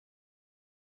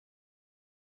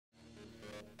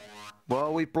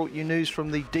Well, we've brought you news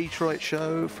from the Detroit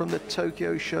show, from the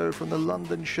Tokyo show, from the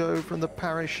London show, from the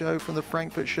Paris show, from the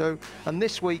Frankfurt show, and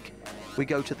this week we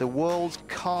go to the world's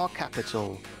car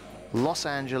capital, Los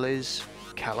Angeles,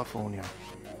 California.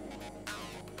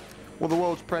 Well, the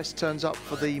world's press turns up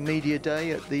for the media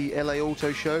day at the LA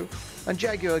Auto Show, and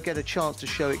Jaguar get a chance to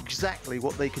show exactly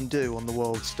what they can do on the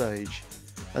world stage.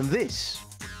 And this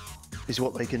is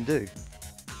what they can do.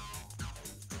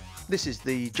 This is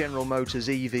the General Motors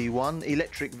EV1,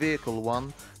 electric vehicle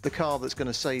one, the car that's going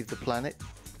to save the planet.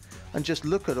 And just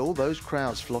look at all those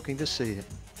crowds flocking to see it.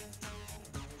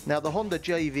 Now, the Honda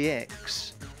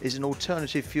JVX is an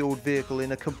alternative fueled vehicle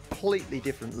in a completely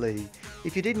different league.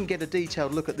 If you didn't get a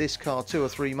detailed look at this car 2 or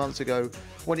 3 months ago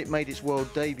when it made its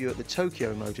world debut at the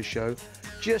Tokyo Motor Show,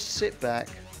 just sit back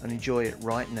and enjoy it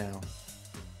right now.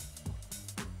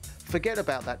 Forget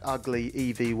about that ugly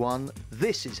EV1,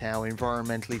 this is how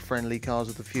environmentally friendly cars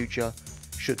of the future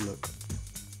should look.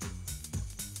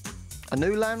 A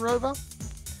new Land Rover?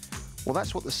 Well,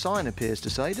 that's what the sign appears to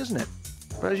say, doesn't it?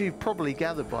 But as you've probably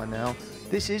gathered by now,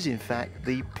 this is in fact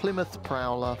the Plymouth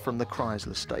Prowler from the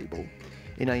Chrysler stable,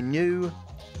 in a new,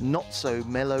 not so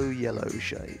mellow yellow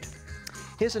shade.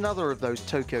 Here's another of those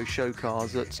Tokyo show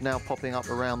cars that's now popping up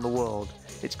around the world.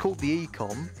 It's called the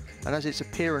eCom, and as its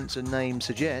appearance and name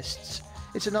suggests,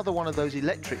 it's another one of those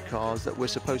electric cars that we're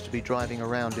supposed to be driving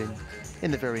around in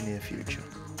the very near future.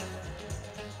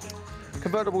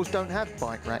 Convertibles don't have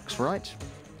bike racks, right?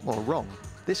 Well, wrong.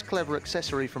 This clever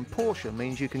accessory from Porsche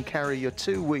means you can carry your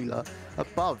two-wheeler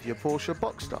above your Porsche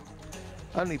Boxster.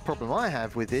 Only problem I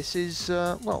have with this is,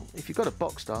 well, if you've got a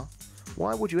Boxster,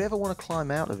 why would you ever want to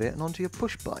climb out of it and onto your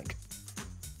push bike?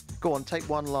 Go on, take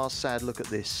one last sad look at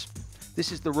this.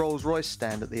 This is the Rolls-Royce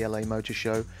stand at the LA Motor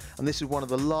Show, and this is one of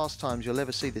the last times you'll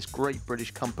ever see this great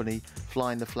British company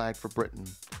flying the flag for Britain.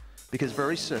 Because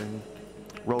very soon,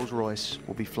 Rolls-Royce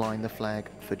will be flying the flag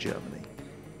for Germany.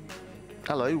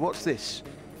 Hello, what's this?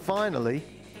 Finally,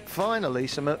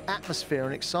 some atmosphere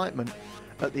and excitement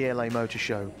at the LA Motor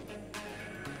Show.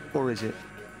 Or is it?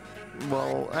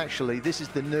 Well, actually, this is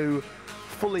the new,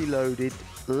 fully loaded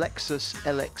Lexus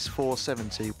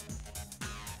LX470.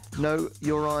 No,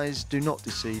 your eyes do not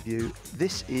deceive you.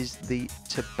 This is the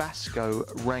Tabasco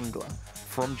Wrangler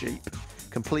from Jeep,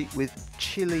 complete with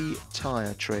chilly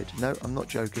tyre tread. No, I'm not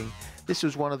joking. This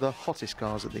was one of the hottest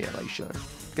cars at the LA show.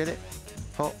 Get it?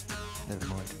 Hot? Never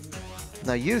mind.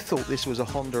 Now, you thought this was a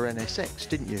Honda NSX,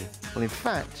 didn't you? Well, in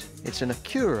fact, it's an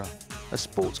Acura, a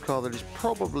sports car that is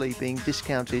probably being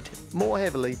discounted more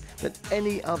heavily than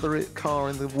any other car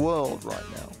in the world right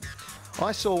now.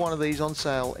 I saw one of these on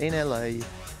sale in LA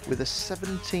with a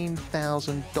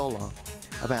 $17,000,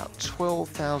 about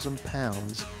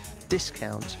 £12,000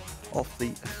 discount off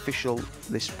the official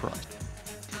list price.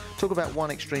 Talk about one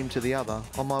extreme to the other.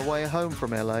 On my way home from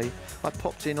LA, I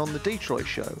popped in on the Detroit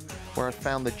show, where I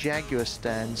found the Jaguar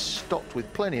stand stocked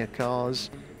with plenty of cars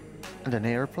and an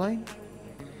aeroplane.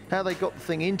 How they got the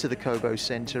thing into the Cobo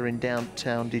Center in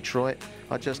downtown Detroit,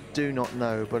 I just do not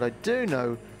know, but I do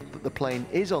know that the plane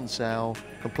is on sale,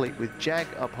 complete with Jag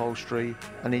upholstery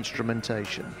and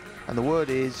instrumentation. And the word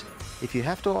is, if you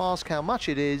have to ask how much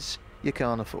it is, you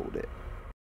can't afford it.